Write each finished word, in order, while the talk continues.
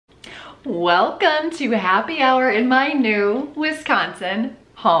Welcome to happy hour in my new Wisconsin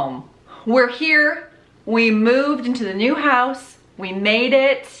home. We're here, we moved into the new house, we made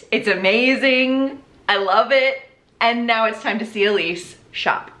it, it's amazing, I love it, and now it's time to see Elise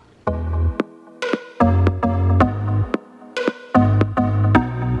shop.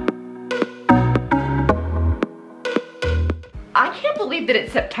 I can't believe that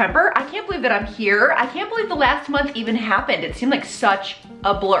it's September. I can't believe that I'm here. I can't believe the last month even happened. It seemed like such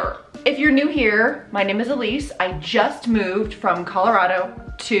a blur. If you're new here, my name is Elise. I just moved from Colorado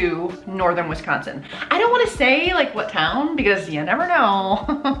to northern Wisconsin. I don't want to say like what town because you never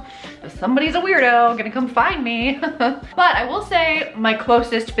know. If somebody's a weirdo gonna come find me. But I will say my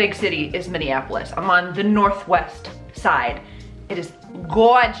closest big city is Minneapolis. I'm on the northwest side. It is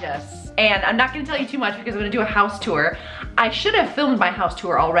gorgeous. And I'm not gonna tell you too much because I'm gonna do a house tour. I should have filmed my house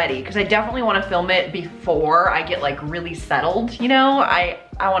tour already because I definitely want to film it before I get like really settled, you know? I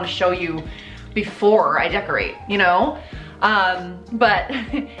want to show you before I decorate, you know? But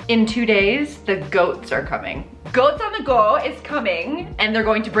in 2 days, the goats are coming. Goats on the Go is coming, and they're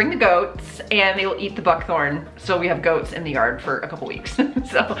going to bring the goats and they will eat the buckthorn. So we have goats in the yard for a couple weeks.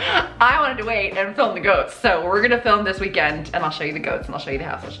 So I wanted to wait and film the goats. So we're gonna film this weekend and I'll show you the goats and I'll show you the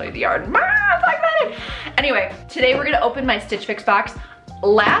house, I'll show you the yard. I'm so excited. Anyway, today we're gonna open my Stitch Fix box.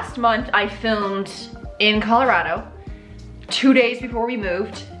 Last month I filmed in Colorado, 2 days before we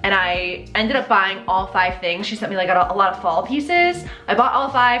moved, and I ended up buying all 5 things. She sent me like a lot of fall pieces. I bought all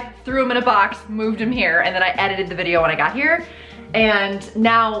 5, threw them in a box, moved them here, and then I edited the video when I got here. And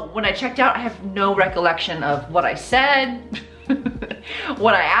now when I checked out, I have no recollection of what I said,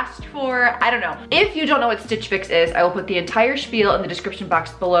 what I asked for, I don't know. If you don't know what Stitch Fix is, I will put the entire spiel in the description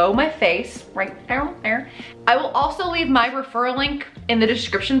box below my face, right down there. I will also leave my referral link in the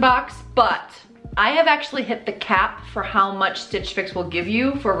description box, but I have actually hit the cap for how much Stitch Fix will give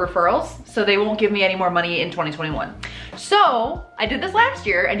you for referrals, so they won't give me any more money in 2021. So I did this last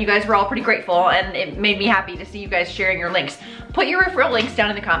year and you guys were all pretty grateful and it made me happy to see you guys sharing your links. Put your referral links down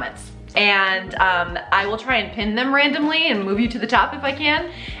in the comments and I will try and pin them randomly and move you to the top if I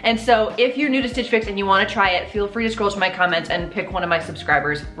can. And so if you're new to Stitch Fix and you want to try it, feel free to scroll to my comments and pick one of my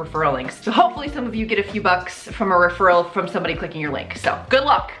subscribers' referral links. So hopefully some of you get a few bucks from a referral from somebody clicking your link. So good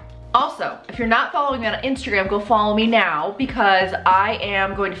luck. Also, if you're not following me on Instagram, go follow me now because I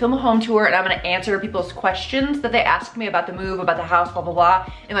am going to film a home tour and I'm gonna answer people's questions that they ask me about the move, about the house, blah, blah, blah,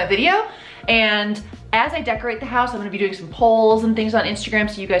 in my video. And as I decorate the house, I'm gonna be doing some polls and things on Instagram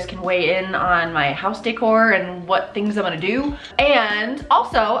so you guys can weigh in on my house decor and what things I'm gonna do. And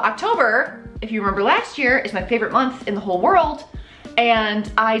also, October, if you remember last year, is my favorite month in the whole world. And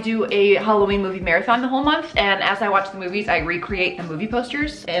I do a Halloween movie marathon the whole month, and as I watch the movies, I recreate the movie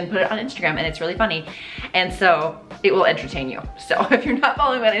posters and put it on Instagram, and it's really funny. And so it will entertain you. So if you're not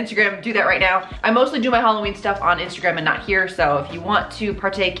following me on Instagram, do that right now. I mostly do my Halloween stuff on Instagram and not here, so if you want to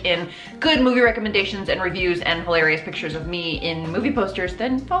partake in good movie recommendations and reviews and hilarious pictures of me in movie posters,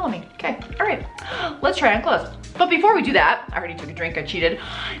 then follow me. Okay, all right, let's try on clothes. But before we do that, I already took a drink, I cheated.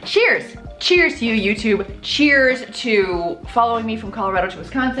 Cheers! Cheers to you, YouTube. Cheers to following me from Colorado to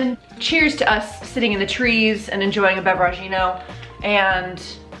Wisconsin. Cheers to us sitting in the trees and enjoying a beveragino. And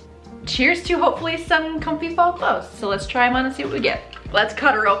cheers to hopefully some comfy fall clothes. So let's try them on and see what we get. Let's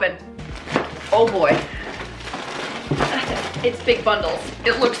cut her open. Oh boy. It's big bundles.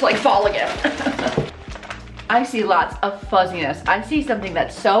 It looks like fall again. I see lots of fuzziness. I see something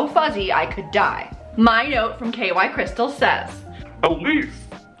that's so fuzzy I could die. My note from KY Crystal says, Elise,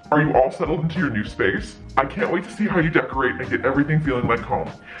 are you all settled into your new space? I can't wait to see how you decorate and get everything feeling like home.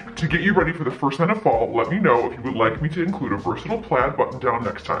 To get you ready for the first sign of fall, let me know if you would like me to include a versatile plaid button down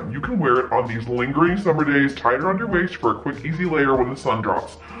next time. You can wear it on these lingering summer days, tied around your waist for a quick, easy layer when the sun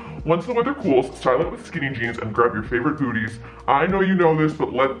drops. Once the weather cools, style it with skinny jeans and grab your favorite booties. I know you know this,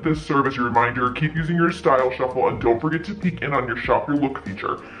 but let this serve as your reminder. Keep using your style shuffle and don't forget to peek in on your shop your look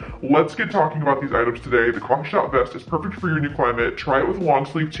feature. Let's get talking about these items today. The Coffeeshop vest is perfect for your new climate. Try it with a long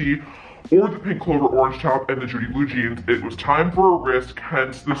sleeve tee or the pink Clover orange top and the Judy blue jeans. It was time for a risk,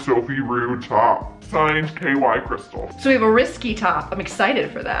 hence the Sophie Rude top. Signed, KY Crystal. So we have a risky top. I'm excited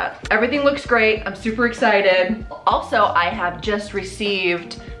for that. Everything looks great. I'm super excited. Also, I have just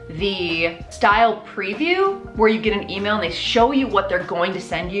received the style preview where you get an email and they show you what they're going to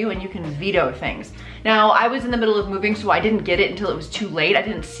send you and you can veto things. Now, I was in the middle of moving, so I didn't get it until it was too late. I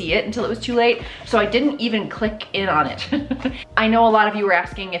didn't see it until it was too late, so I didn't even click in on it. I know a lot of you were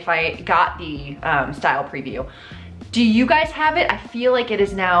asking if I got the style preview. Do you guys have it? I feel like it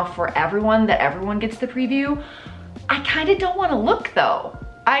is now for everyone, that everyone gets the preview. I kind of don't want to look though.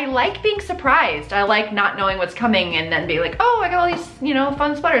 I like being surprised. I like not knowing what's coming and then being like, oh, I got all these, you know,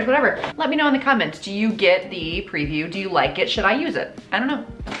 fun sweaters, whatever. Let me know in the comments. Do you get the preview? Do you like it? Should I use it? I don't know.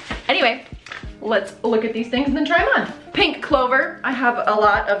 Anyway, let's look at these things and then try them on. Pink Clover. I have a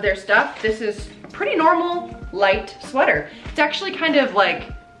lot of their stuff. This is a pretty normal light sweater. It's actually kind of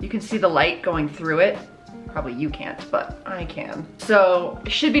like, you can see the light going through it. Probably you can't, but I can. So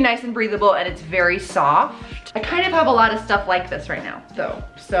it should be nice and breathable, and it's very soft. I kind of have a lot of stuff like this right now though.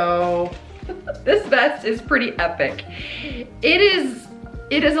 So this vest is pretty epic. It is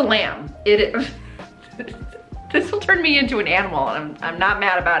a lamb. This will turn me into an animal, and I'm not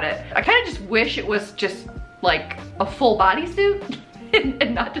mad about it. I kind of just wish it was just like a full bodysuit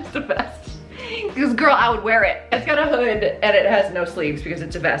and not just a vest. Because girl, I would wear it. It's got a hood and it has no sleeves because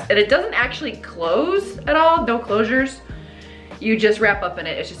it's a vest. And it doesn't actually close at all, no closures. You just wrap up in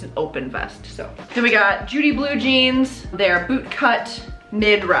it, it's just an open vest, so. Then we got Judy blue jeans. They're bootcut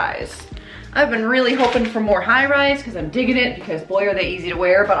mid-rise. I've been really hoping for more high-rise because I'm digging it, because boy are they easy to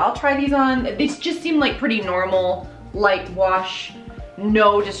wear, but I'll try these on. These just seem like pretty normal, light wash,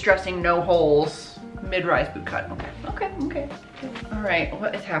 no distressing, no holes, mid-rise bootcut. Okay. All right,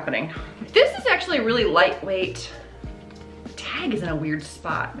 what is happening? This is actually really lightweight. The tag is in a weird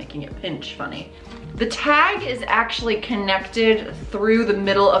spot, making it pinch funny. The tag is actually connected through the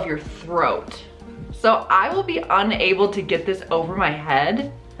middle of your throat. So I will be unable to get this over my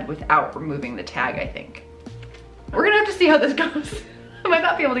head without removing the tag, I think. We're gonna have to see how this goes. I might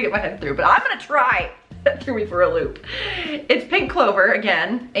not be able to get my head through, but I'm gonna try. That threw me for a loop. It's Pink Clover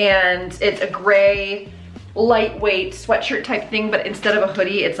again, and it's a gray, lightweight sweatshirt type thing, but instead of a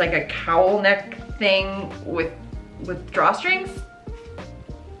hoodie, it's like a cowl neck thing with drawstrings.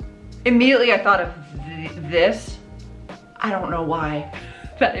 Immediately I thought of this. I don't know why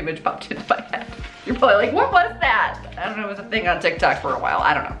that image popped into my head. You're probably like, what was that? I don't know, it was a thing on TikTok for a while.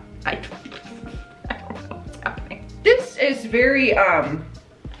 I don't know. I don't know what's happening. This is very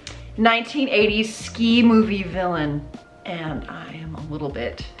 1980s ski movie villain, and I am a little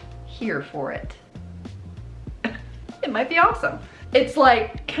bit here for it. It might be awesome. It's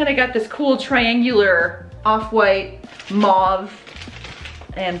like kind of got this cool triangular off-white, mauve,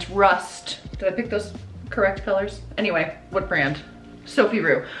 and rust. Did I pick those correct colors? Anyway, what brand? Sophie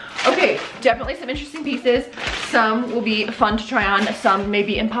Rue. Okay, definitely some interesting pieces. Some will be fun to try on, some may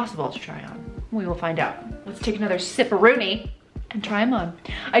be impossible to try on. We will find out. Let's take another sip-a-rooney and try them on.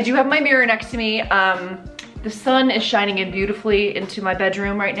 I do have my mirror next to me. The sun is shining in beautifully into my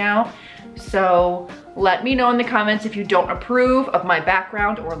bedroom right now. So let me know in the comments if you don't approve of my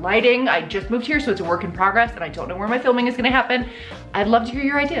background or lighting. I just moved here, so it's a work in progress, and I don't know where my filming is gonna happen. I'd love to hear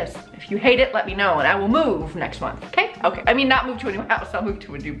your ideas. If you hate it, let me know, and I will move next month, okay? Okay, I mean not move to a new house, I'll move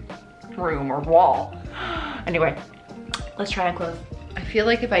to a new room or wall. Anyway, let's try on clothes. I feel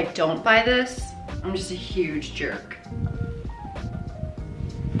like if I don't buy this, I'm just a huge jerk.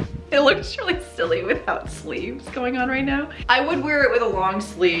 It looks really silly without sleeves going on right now. I would wear it with a long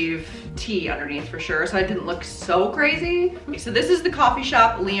sleeve tee underneath for sure, so I didn't look so crazy. Okay, so this is the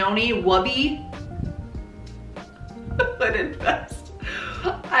Coffeeshop Leonie Wubby hooded vest.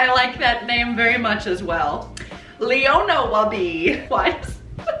 I like that name very much as well. Leona Wubby. Why is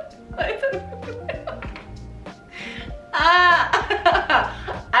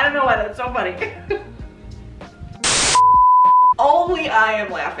I don't know why that's so funny. Only I am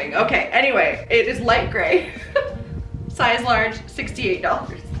laughing. Okay, anyway, it is light gray. Size large, $68.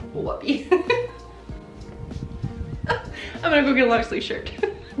 Wubby. I'm gonna go get a long sleeve shirt.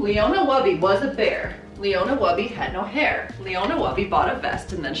 Leona Wubby was a bear. Leona Wubby had no hair. Leona Wubby bought a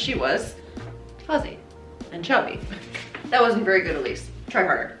vest and then she was fuzzy and chubby. That wasn't very good, Elise. Try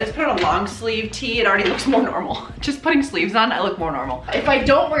harder. Let's put on a long sleeve tee, it already looks more normal. Just putting sleeves on, I look more normal. If I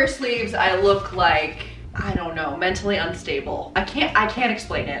don't wear sleeves, I look like, I don't know, mentally unstable. I can't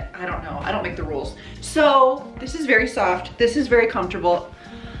explain it. I don't know, I don't make the rules. So this is very soft, this is very comfortable.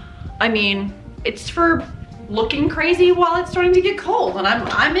 I mean, it's for looking crazy while it's starting to get cold, and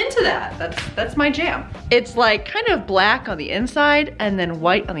I'm into that. That's my jam. It's like kind of black on the inside and then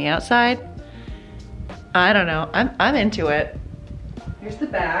white on the outside. I don't know, I'm into it. Here's the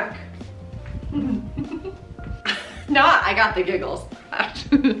back. No, I got the giggles.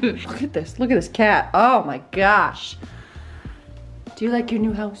 Look at this cat. Oh my gosh. Do you like your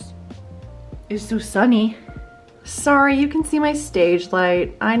new house? It's so sunny. Sorry, you can see my stage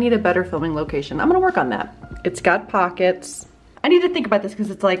light. I need a better filming location. I'm gonna work on that. It's got pockets. I need to think about this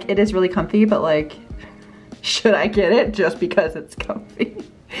because it's like, it is really comfy, but like, should I get it just because it's comfy?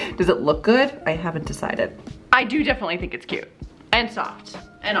 Does it look good? I haven't decided. I do definitely think it's cute and soft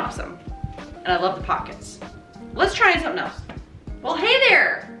and awesome. And I love the pockets. Let's try something else. Well, hey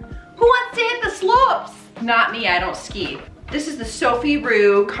there. Who wants to hit the slopes? Not me, I don't ski. This is the Sophie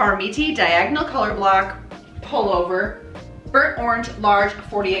Rue Karmiti Diagonal Color Block Pullover. Burnt orange, large,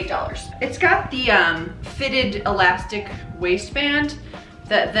 $48. It's got the fitted elastic waistband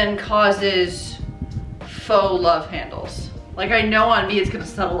that then causes faux love handles. Like I know on me it's gonna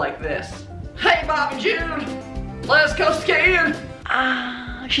settle like this. Hey Bob and Jude, let's go skiing.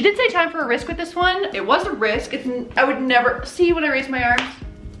 She did say time for a risk with this one. It was a risk. I would never, see when I raise my arms?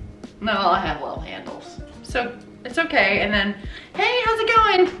 No, I have love handles. So it's okay. And then, hey, how's it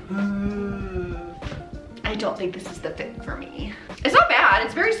going? I don't think this is the fit for me. It's not bad,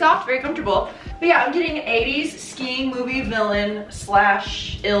 it's very soft, very comfortable. But yeah, I'm getting 80s skiing movie villain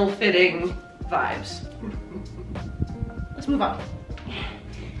 / ill-fitting vibes. Let's move on.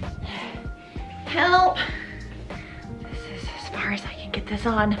 Help. This is as far as I can get this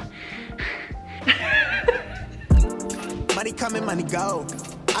on. Money coming, money go.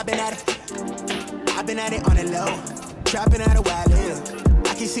 I've been at it on the low. Trapping out a while.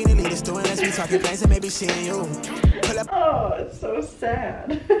 I can see the leaders doing as we talking plans and maybe seeing you. Pull up. Oh, it's so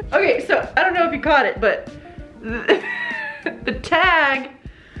sad. Okay, so I don't know if you caught it, but the tag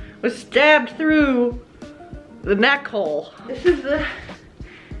was stabbed through the neck hole. This is the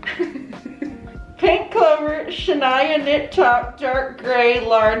Pink Clover Shenaya Knit top, dark gray,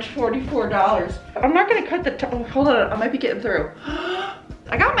 large, $44. I'm not gonna cut the top. Oh, hold on, I might be getting through.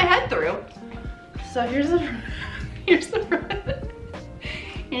 I got my head through. So here's the front, here's the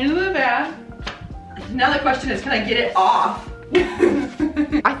back. Now the question is, can I get it off?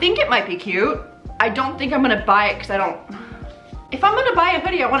 I think it might be cute. I don't think I'm gonna buy it because I don't. If I'm gonna buy a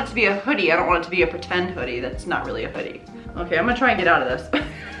hoodie, I want it to be a hoodie. I don't want it to be a pretend hoodie that's not really a hoodie. Okay, I'm gonna try and get out of this.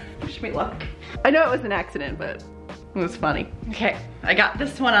 Wish me luck. I know it was an accident, but it was funny. Okay, I got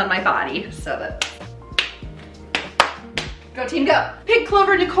this one on my body, so that. Go team, go. Pink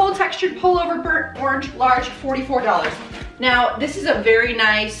Clover Nickole textured pullover, burnt orange, large, $44. Now, this is a very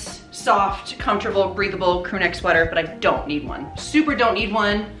nice, soft, comfortable, breathable crew neck sweater, but I don't need one. Super don't need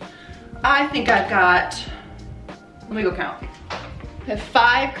one. I think I've got, let me go count. I have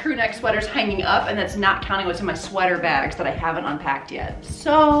 5 crew neck sweaters hanging up, and that's not counting what's in my sweater bags that I haven't unpacked yet.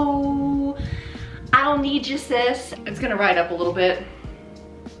 So, I don't need you, sis. It's gonna ride up a little bit.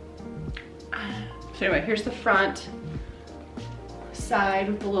 So anyway, here's the front, side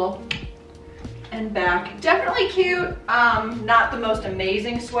with the little, and back. Definitely cute, not the most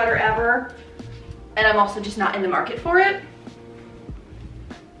amazing sweater ever, and I'm also just not in the market for it.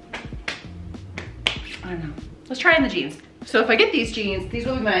 I don't know. Let's try on the jeans. So if I get these jeans, these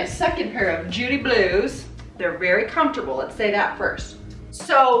will be my second pair of Judy blues. They're very comfortable, let's say that first.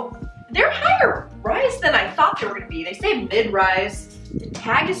 So they're higher rise than I thought they were gonna be. They say mid-rise. The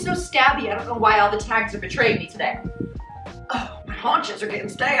tag is so stabby, I don't know why all the tags are betraying me today. Oh, my haunches are getting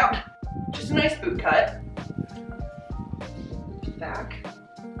stabbed. Just a nice boot cut. Back.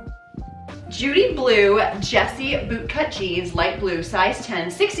 Judy blue Jessie bootcut jeans, light blue, size 10,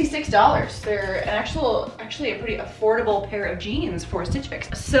 $66. They're actually a pretty affordable pair of jeans for Stitch Fix.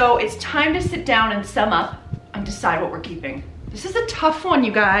 So it's time to sit down and sum up and decide what we're keeping. This is a tough one,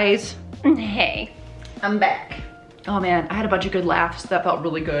 you guys. Hey, I'm back. Oh man, I had a bunch of good laughs. That felt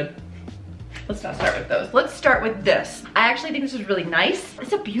really good. Let's not start with those. Let's start with this. I actually think this is really nice.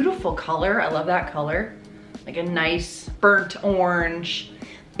 It's a beautiful color. I love that color. Like a nice burnt orange,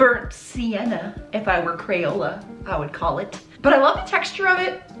 burnt sienna. If I were Crayola, I would call it. But I love the texture of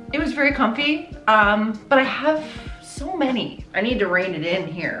it. It was very comfy. But I have so many. I need to rein it in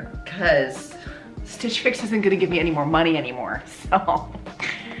here because Stitch Fix isn't gonna give me any more money anymore. So,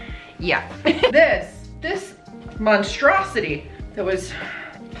 yeah. This monstrosity that was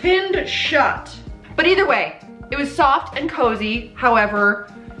pinned shut. But either way, it was soft and cozy.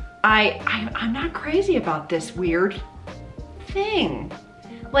 However, I'm not crazy about this weird thing.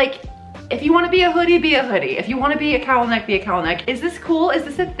 Like, if you want to be a hoodie, be a hoodie. If you want to be a cowl neck, be a cowl neck. Is this cool? Is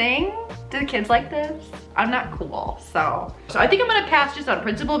this a thing? Do the kids like this? I'm not cool, so I think I'm gonna pass just on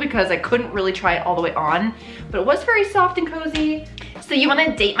principle because I couldn't really try it all the way on, but it was very soft and cozy. So you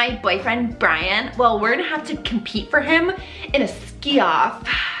wanna date my boyfriend, Brian? Well, we're gonna have to compete for him in a ski off.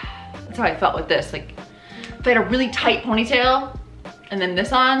 That's how I felt with this. Like, if I had a really tight ponytail and then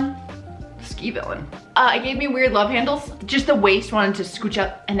this on, ski villain. It gave me weird love handles. Just the waist wanted to scooch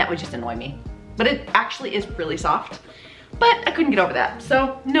up and that would just annoy me. But it actually is really soft. But I couldn't get over that.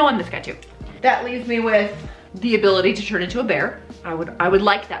 So no on this guy too. That leaves me with the ability to turn into a bear. I would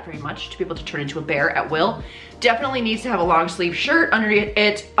like that very much, to be able to turn into a bear at will. Definitely needs to have a long sleeve shirt underneath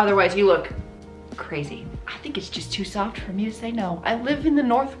it. Otherwise you look crazy. I think it's just too soft for me to say no. I live in the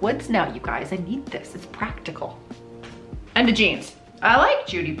North Woods now, you guys. I need this, it's practical. And the jeans. I like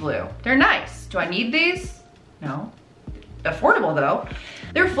Judy blue. They're nice. Do I need these? No. Affordable though.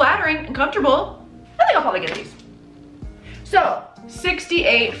 They're flattering and comfortable. I think I'll probably get these. So,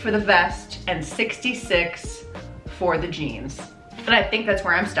 68 for the vest and 66 for the jeans. And I think that's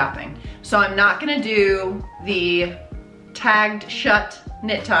where I'm stopping. So I'm not gonna do the tagged shut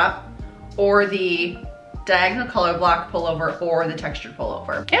knit top or the diagonal color block pullover or the textured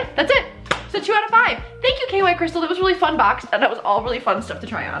pullover. Yeah, that's it. So 2 out of 5. Thank you, KY Crystal. That was a really fun box, and that was all really fun stuff to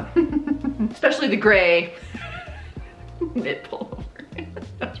try on. Especially the gray knit pullover.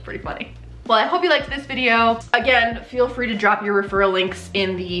 That's pretty funny. Well, I hope you liked this video. Again, feel free to drop your referral links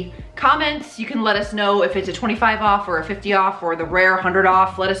in the comments. You can let us know if it's a 25 off or a 50 off or the rare 100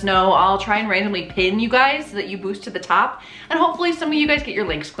 off. Let us know. I'll try and randomly pin you guys so that you boost to the top, and hopefully some of you guys get your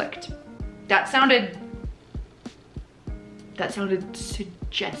links clicked. That sounded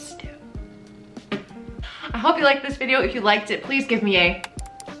suggestive. I hope you liked this video. If you liked it, please give me a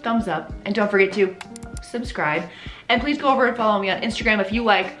thumbs up, and don't forget to subscribe. And please go over and follow me on Instagram if you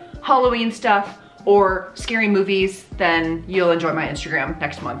like Halloween stuff or scary movies, then you'll enjoy my Instagram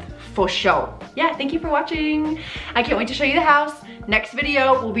next month for sure. Yeah, thank you for watching. I can't wait to show you the house. Next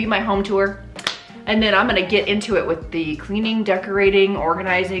video will be my home tour. And then I'm gonna get into it with the cleaning, decorating,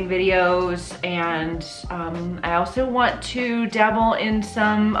 organizing videos. And I also want to dabble in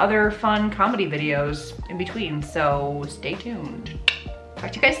some other fun comedy videos in between. So stay tuned.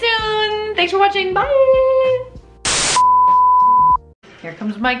 Talk to you guys soon. Thanks for watching, bye. Here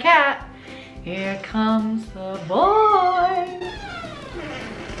comes my cat. Here comes the boy.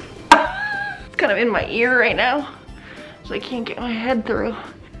 It's kind of in my ear right now, so I can't get my head through.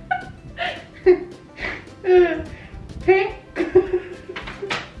 Hey?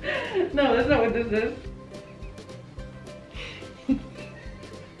 No, that's not what this is.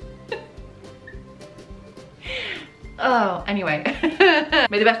 Oh, anyway.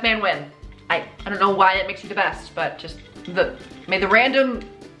 May the best man win. I don't know why it makes you the best, but just may the random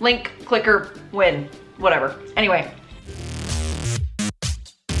link clicker win. Whatever. Anyway,